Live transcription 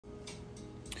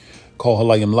Kol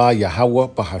halayim la Yahweh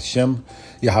Bahashem,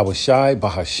 Yahweh Shai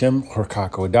Bahashem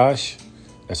Hurkakodash.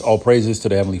 That's all praises to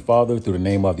the Heavenly Father through the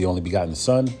name of the only begotten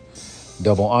Son.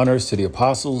 Double honors to the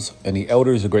apostles and the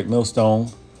elders of Great Millstone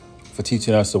for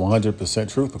teaching us the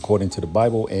 100% truth according to the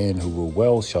Bible, and who rule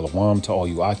well. Shalom to all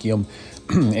you Akim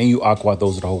and you Aquat,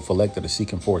 those of the whole elect that are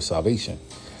seeking for salvation.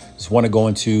 Just want to go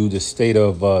into the state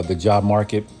of the job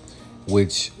market,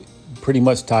 which pretty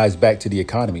much ties back to the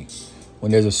economy.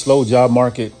 When there's a slow job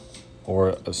market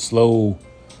or a slow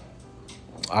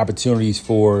opportunities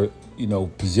for,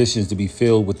 positions to be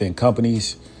filled within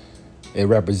companies, it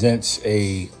represents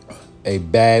a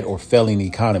bad or failing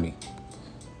economy.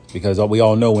 Because we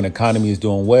all know when the economy is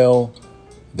doing well,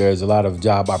 there's a lot of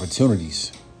job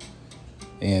opportunities.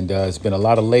 And it's been a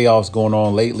lot of layoffs going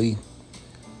on lately.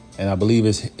 And I believe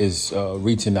it's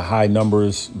reaching the high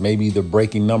numbers, maybe the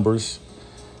breaking numbers.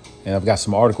 And I've got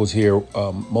some articles here,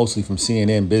 mostly from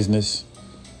CNN Business.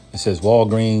 It says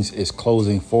Walgreens is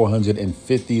closing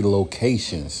 450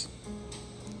 locations.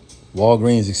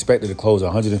 Walgreens is expected to close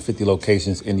 150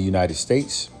 locations in the United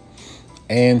States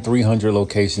and 300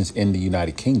 locations in the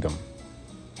United Kingdom.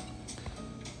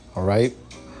 All right.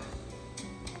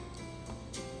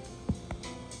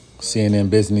 CNN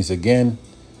Business again.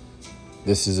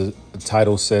 This is the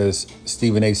title says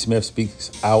Stephen A. Smith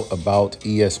speaks out about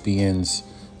ESPN's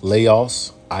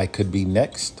layoffs. I could be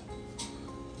next.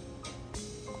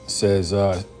 Says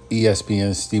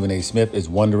ESPN's Stephen A. Smith is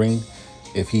wondering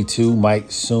if he too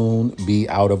might soon be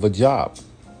out of a job.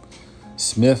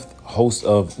 Smith, host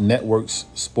of Network's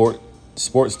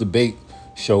sports debate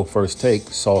show First Take,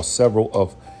 saw several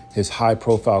of his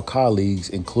high-profile colleagues,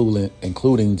 including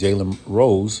Jalen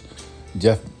Rose,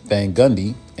 Jeff Van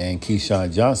Gundy, and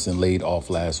Keyshawn Johnson, laid off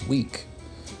last week.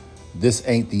 This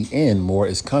ain't the end. More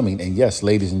is coming. And yes,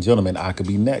 ladies and gentlemen, I could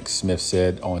be next, Smith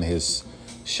said on his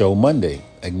show Monday,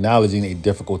 acknowledging a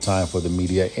difficult time for the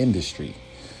media industry.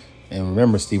 And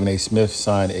remember, Stephen A. Smith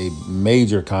signed a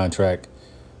major contract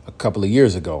a couple of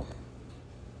years ago.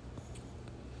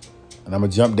 And I'm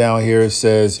going to jump down here. It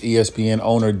says ESPN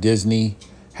owner Disney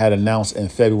had announced in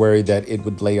February that it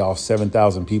would lay off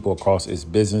 7,000 people across its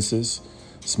businesses,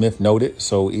 Smith noted.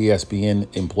 So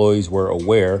ESPN employees were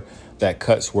aware that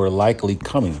cuts were likely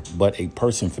coming. But a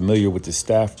person familiar with the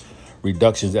staff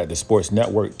reductions at the sports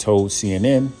network told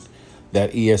CNN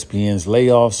that ESPN's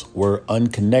layoffs were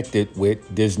unconnected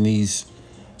with Disney's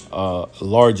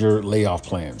larger layoff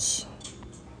plans.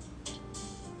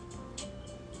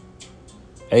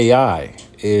 AI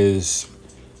is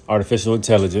artificial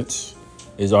intelligence,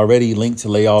 is already linked to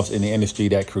layoffs in the industry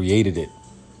that created it.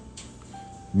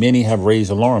 Many have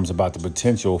raised alarms about the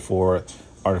potential for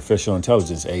artificial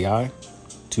intelligence, AI,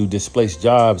 to displace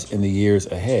jobs in the years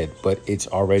ahead, but it's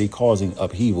already causing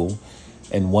upheaval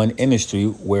in one industry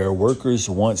where workers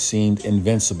once seemed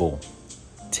invincible,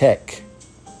 tech.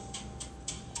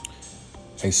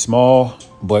 A small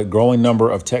but growing number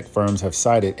of tech firms have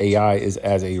cited AI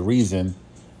as a reason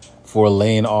for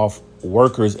laying off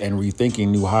workers and rethinking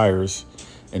new hires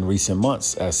in recent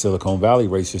months as Silicon Valley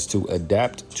races to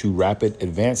adapt to rapid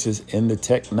advances in the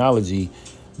technology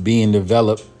being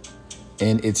developed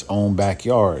in its own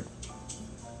backyard.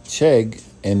 Chegg,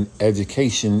 an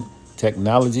education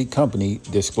technology company,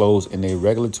 disclosed in a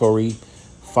regulatory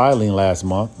filing last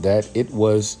month that it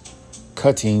was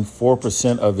cutting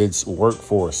 4% of its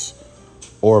workforce,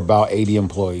 or about 80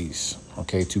 employees,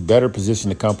 to better position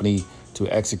the company to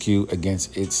execute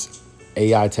against its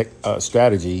AI tech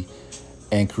strategy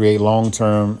and create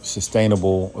long-term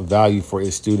sustainable value for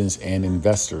its students and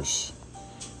investors.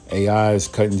 AI is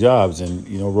cutting jobs, and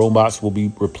robots will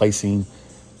be replacing,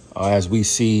 as we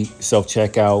see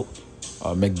self-checkout.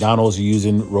 McDonald's are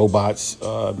using robots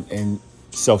and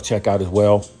self-checkout as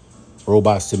well.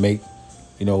 Robots to make,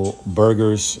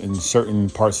 burgers in certain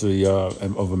parts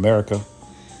of America.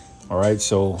 All right,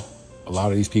 so a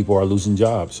lot of these people are losing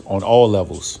jobs on all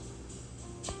levels.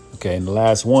 Okay, and the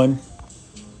last one.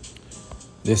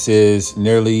 This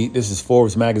is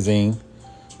Forbes magazine.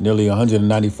 Nearly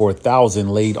 194,000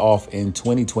 laid off in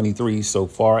 2023 so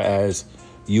far as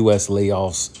U.S.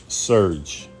 layoffs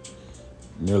surge.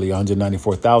 Nearly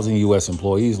 194,000 U.S.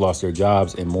 employees lost their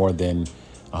jobs in more than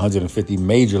 150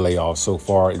 major layoffs so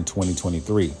far in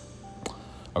 2023,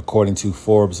 according to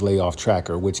Forbes layoff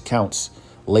tracker, which counts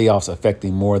layoffs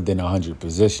affecting more than 100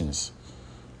 positions.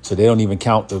 So they don't even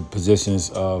count the positions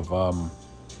of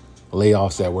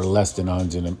layoffs that were less than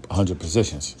 100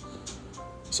 positions.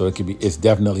 So it's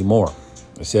definitely more.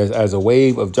 It says, as a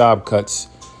wave of job cuts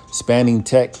spanning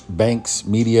tech, banks,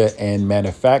 media, and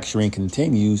manufacturing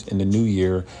continues in the new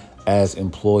year, as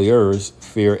employers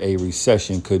fear a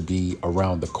recession could be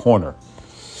around the corner.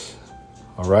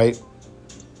 All right.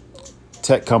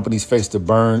 Tech companies face the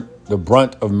brunt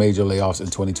of major layoffs in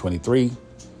 2023.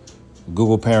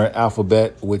 Google parent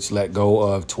Alphabet, which let go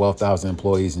of 12,000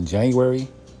 employees in January.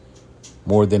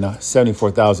 More than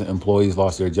 74,000 employees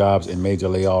lost their jobs in major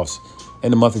layoffs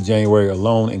in the month of January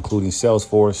alone, including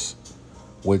Salesforce,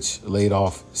 which laid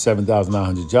off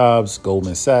 7,900 jobs,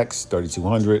 Goldman Sachs,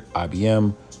 3,200,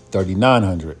 IBM,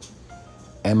 3,900.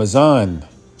 Amazon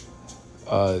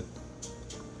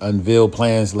unveiled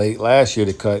plans late last year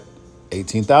to cut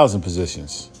 18,000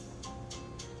 positions.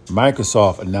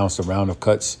 Microsoft announced a round of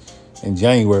cuts in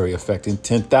January affecting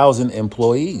 10,000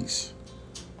 employees.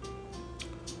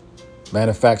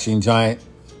 Manufacturing giant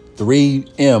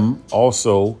 3M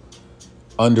also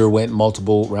underwent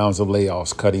multiple rounds of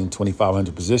layoffs, cutting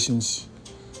 2,500 positions.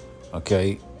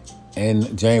 Okay.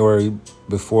 In January,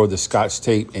 before the Scotch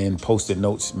tape and Post-it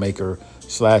notes maker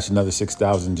slashed another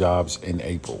 6,000 jobs in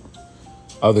April.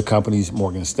 Other companies,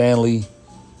 Morgan Stanley,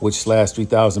 which slashed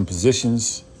 3,000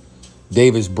 positions.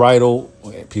 Davis Bridal,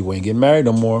 people ain't getting married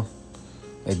no more.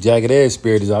 That jagged edge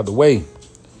spirit is out the way.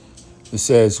 It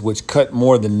says, which cut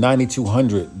more than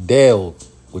 9,200. Dell,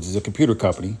 which is a computer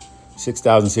company,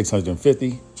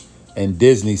 6,650. And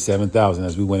Disney, 7,000,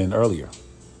 as we went in earlier.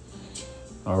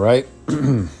 All right.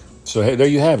 So hey, there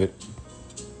you have it.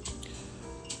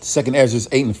 Second Ezra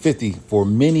 8:50. For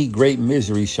many great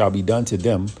miseries shall be done to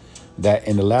them that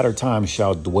in the latter time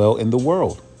shall dwell in the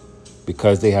world,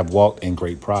 because they have walked in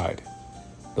great pride.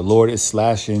 The Lord is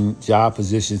slashing job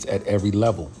positions at every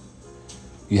level.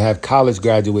 You have college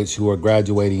graduates who are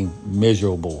graduating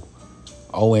miserable,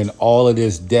 owing all of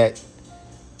this debt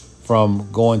from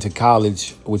going to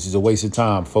college, which is a waste of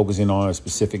time, focusing on a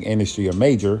specific industry or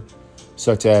major,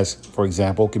 such as, for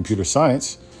example, computer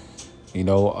science.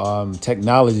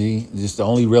 Technology, just to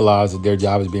only realize that their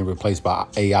job is being replaced by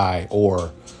AI,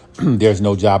 or there's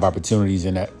no job opportunities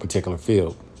in that particular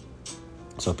field.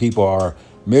 So people are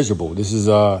miserable. This is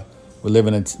we're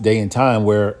living in a day and time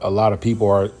where a lot of people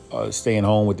are staying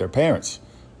home with their parents.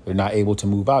 They're not able to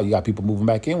move out. You got people moving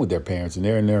back in with their parents, and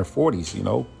they're in their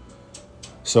 40s,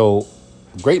 So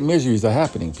great miseries are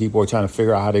happening. People are trying to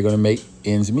figure out how they're going to make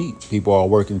ends meet. People are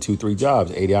working 2-3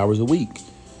 jobs, 80 hours a week.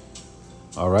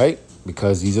 All right.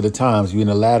 Because these are the times, you're in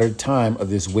the latter time of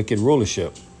this wicked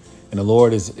rulership. And the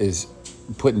Lord is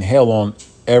putting hell on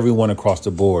everyone across the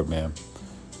board, man.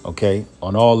 Okay.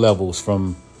 On all levels,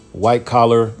 from white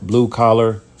collar, blue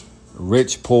collar,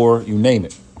 rich, poor, you name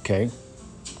it. Okay.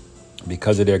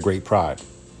 Because of their great pride.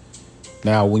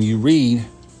 Now, when you read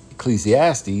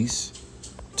Ecclesiastes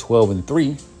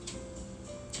 12:3,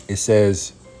 it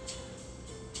says,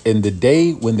 in the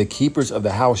day when the keepers of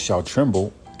the house shall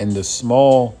tremble, and the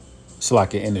strong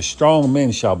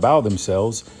men shall bow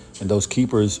themselves, and those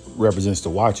keepers represents the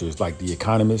watchers, like the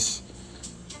economists,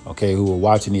 okay, who are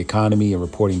watching the economy and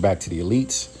reporting back to the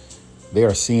elites. They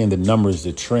are seeing the numbers,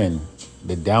 the trend,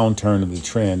 the downturn of the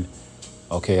trend,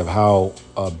 okay, of how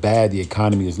bad the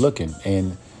economy is looking.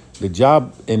 And the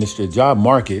job industry, job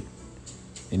market,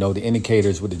 the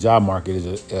indicators with the job market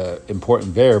is an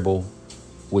important variable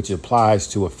which applies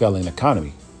to a failing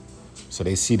economy. So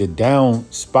they see the down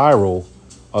spiral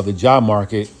of the job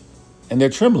market and they're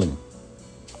trembling,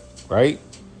 right?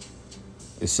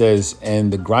 It says,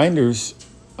 and the grinders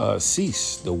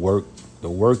cease. The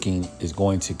working is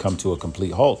going to come to a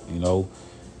complete halt.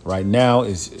 Right now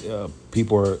is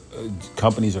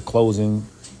companies are closing,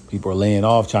 people are laying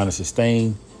off, trying to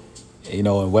sustain,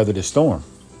 and weather the storm.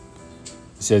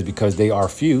 It says because they are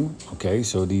few. Okay,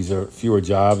 so these are fewer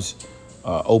jobs.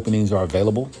 Openings are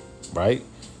available, right?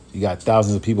 You got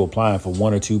thousands of people applying for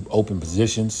 1 or 2 open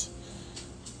positions,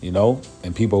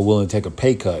 and people are willing to take a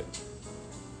pay cut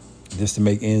just to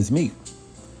make ends meet.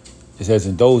 It says,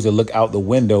 and those that look out the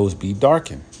windows be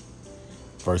darkened.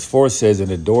 Verse 4 says, and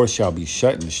the doors shall be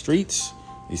shut in the streets.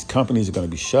 These companies are going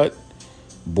to be shut,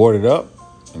 boarded up.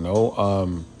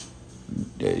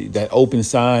 That open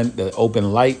sign, the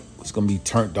open light is going to be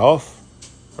turned off,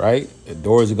 right? The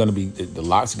doors are going to be, the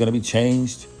locks are going to be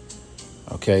changed.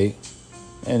 Okay.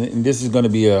 And this is going to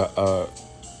be a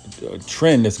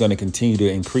trend that's going to continue to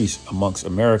increase amongst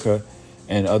America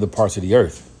and other parts of the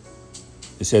earth.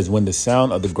 It says, when the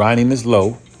sound of the grinding is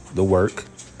low, the work,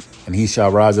 and he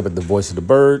shall rise up at the voice of the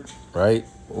bird, right?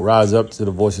 Rise up to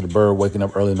the voice of the bird, waking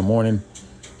up early in the morning,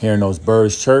 hearing those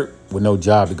birds chirp with no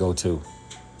job to go to.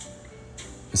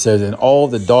 It says, and all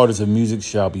the daughters of music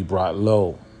shall be brought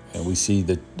low. And we see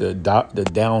the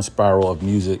down spiral of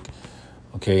music,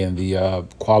 okay, and the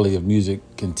quality of music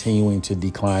continuing to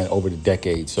decline over the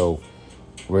decades. So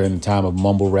we're in a time of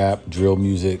mumble rap, drill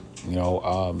music,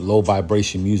 low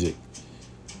vibration music.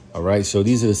 All right. So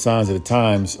these are the signs of the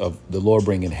times of the Lord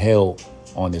bringing hell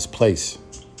on this place.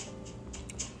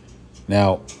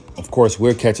 Now, of course,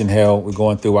 we're catching hell. We're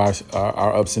going through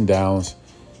our ups and downs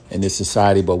in this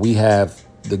society, but we have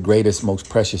the greatest, most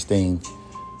precious thing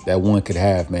that one could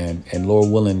have, man. And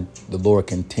Lord willing, the Lord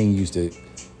continues to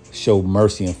show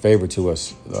mercy and favor to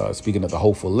us. Speaking of the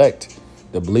hopeful elect,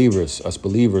 the believers, us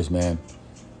believers, man.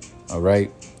 All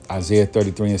right. Isaiah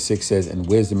 33:6 says, and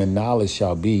wisdom and knowledge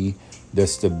shall be the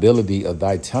stability of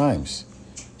thy times.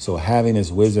 So having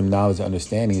this wisdom, knowledge, and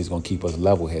understanding is going to keep us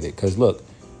level headed. Because look,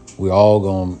 we're all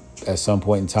going to, at some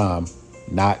point in time,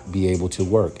 not be able to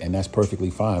work. And that's perfectly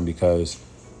fine, because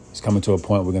it's coming to a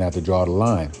point we're going to have to draw the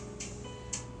line.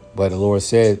 But the Lord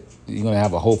said you're going to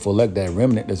have a hopeful elect, that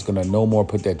remnant that's going to no more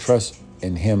put their trust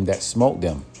in him that smote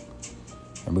them.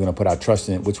 And we're going to put our trust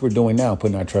in it, which we're doing now,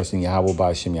 putting our trust in Yahweh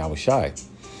by Shem Yahweh Shai.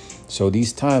 So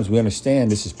these times we understand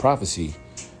this is prophecy.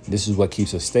 This is what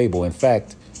keeps us stable. In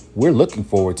fact, we're looking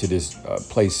forward to this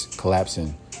place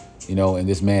collapsing, and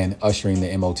this man ushering the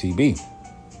MOTB.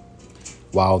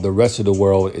 While the rest of the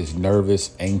world is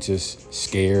nervous, anxious,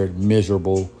 scared,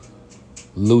 miserable,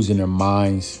 losing their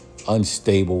minds,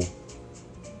 unstable,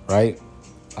 right?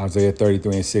 Isaiah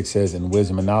 33:6 says, and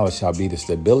wisdom and knowledge shall be the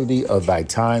stability of thy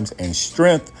times and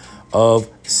strength of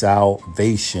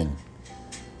salvation.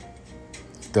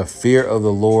 The fear of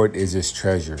the Lord is his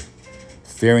treasure.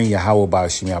 Fearing Yahweh by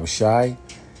Shem Yahweh Shai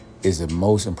is the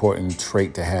most important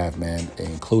trait to have, man,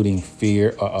 including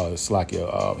fear,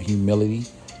 humility,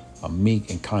 a meek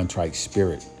and contrite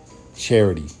spirit,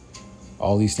 charity.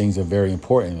 All these things are very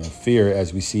important. And fear,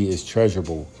 as we see, is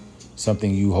treasurable,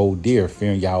 something you hold dear,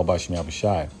 fearing Yahweh by Shem Yahweh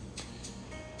Shai.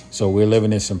 So we're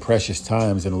living in some precious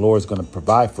times, and the Lord is going to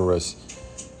provide for us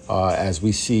as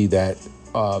we see that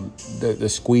the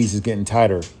squeeze is getting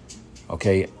tighter,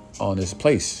 okay, on this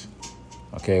place.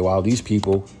 Okay, while these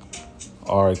people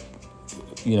are,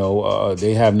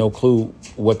 they have no clue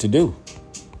what to do,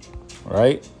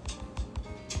 right?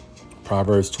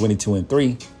 Proverbs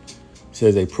 22:3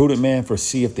 says, a prudent man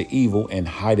foreseeth the evil and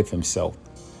hideth himself.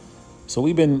 So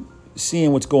we've been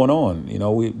seeing what's going on.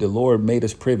 The Lord made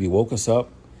us privy, woke us up,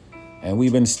 and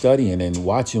we've been studying and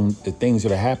watching the things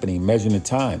that are happening, measuring the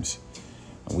times.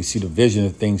 And we see the vision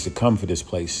of things to come for this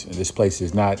place. And this place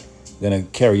is not going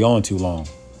to carry on too long.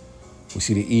 We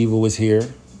see the evil is here.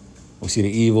 We see the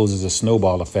evils as a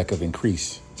snowball effect of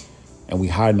increase. And we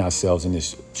hiding ourselves in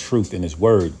this truth, in this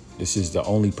word. This is the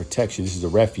only protection. This is the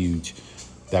refuge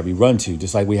that we run to,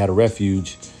 just like we had a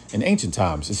refuge in ancient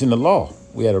times. It's in the law.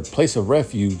 We had a place of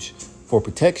refuge for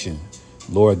protection.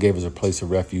 Lord gave us a place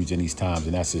of refuge in these times,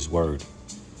 and that's his word.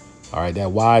 All right,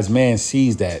 that wise man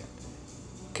sees that,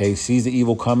 okay, sees the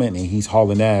evil coming, and he's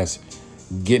hauling ass,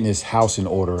 getting his house in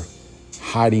order,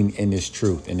 hiding in this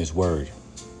truth, in this word.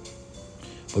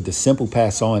 But the simple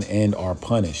pass on and are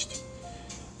punished.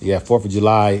 Yeah, 4th of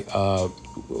July,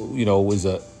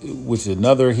 which is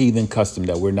another heathen custom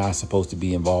that we're not supposed to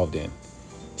be involved in.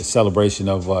 The celebration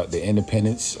of the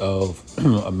independence of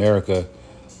America,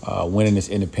 winning its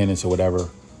independence or whatever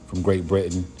from Great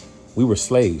Britain. We were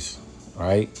slaves, all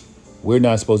right? We're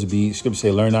not supposed to be, scripture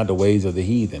say, learn not the ways of the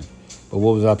heathen. But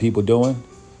what was our people doing?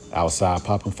 Outside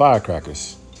popping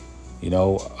firecrackers,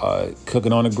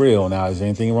 cooking on a grill. Now, is there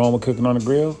anything wrong with cooking on a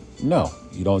grill? No,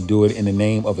 you don't do it in the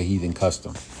name of a heathen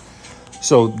custom.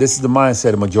 So this is the mindset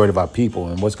of the majority of our people.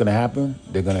 And what's going to happen?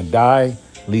 They're going to die,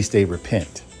 at least they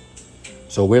repent.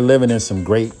 So we're living in some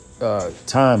great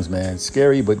times, man.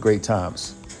 Scary, but great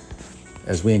times.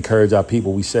 As we encourage our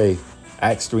people, we say,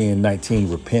 Acts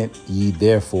 3:19, repent ye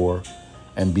therefore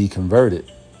and be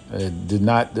converted. Did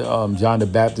not John the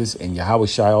Baptist and Yahweh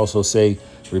Shai also say,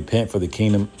 repent for the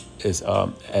kingdom is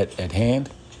at hand?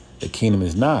 The kingdom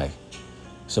is nigh.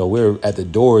 So we're at the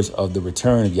doors of the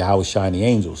return of Yahweh Shai and the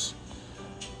angels.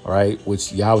 All right,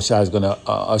 which Yahweh Shai is going to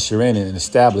usher in and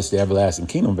establish the everlasting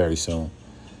kingdom very soon.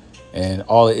 And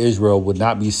all of Israel would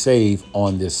not be saved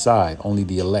on this side, only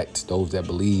the elect, those that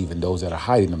believe and those that are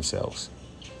hiding themselves.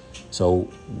 So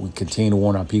we continue to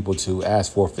warn our people to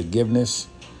ask for forgiveness,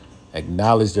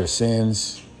 acknowledge their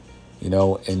sins,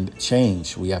 and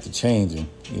change. We have to change and,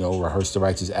 rehearse the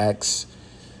righteous acts,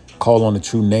 call on the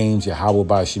true names, Yahweh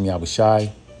by Shem Yahweh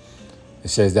Shai. It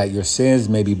says that your sins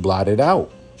may be blotted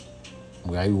out.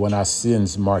 Right? We want our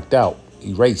sins marked out,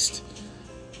 erased.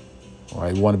 All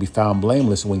right, we want to be found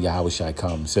blameless when Yahweh Shai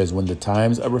comes. It says, when the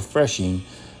times of refreshing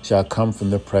shall come from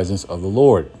the presence of the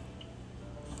Lord.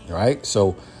 All right,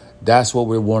 so that's what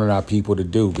we're wanting our people to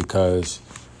do, because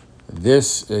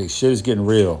this shit is getting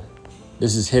real.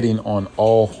 This is hitting on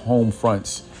all home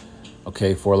fronts,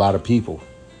 okay, for a lot of people.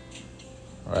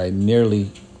 All right, nearly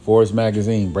Forbes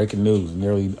magazine, breaking news,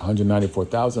 nearly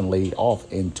 194,000 laid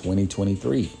off in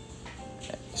 2023.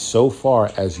 So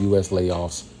far as U.S.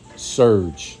 layoffs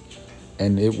surge,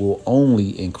 and it will only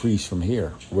increase from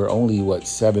here. We're only,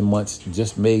 7 months,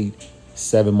 just made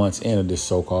 7 months into this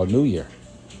so-called new year.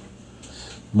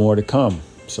 More to come.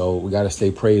 So we got to stay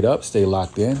prayed up, stay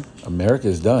locked in. America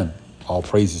is done. All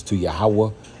praises to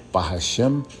Yahweh,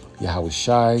 Bahashem, Yahweh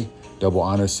Shai. Double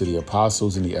honors to the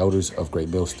apostles and the elders of Great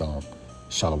Millstone.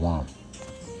 Shalom.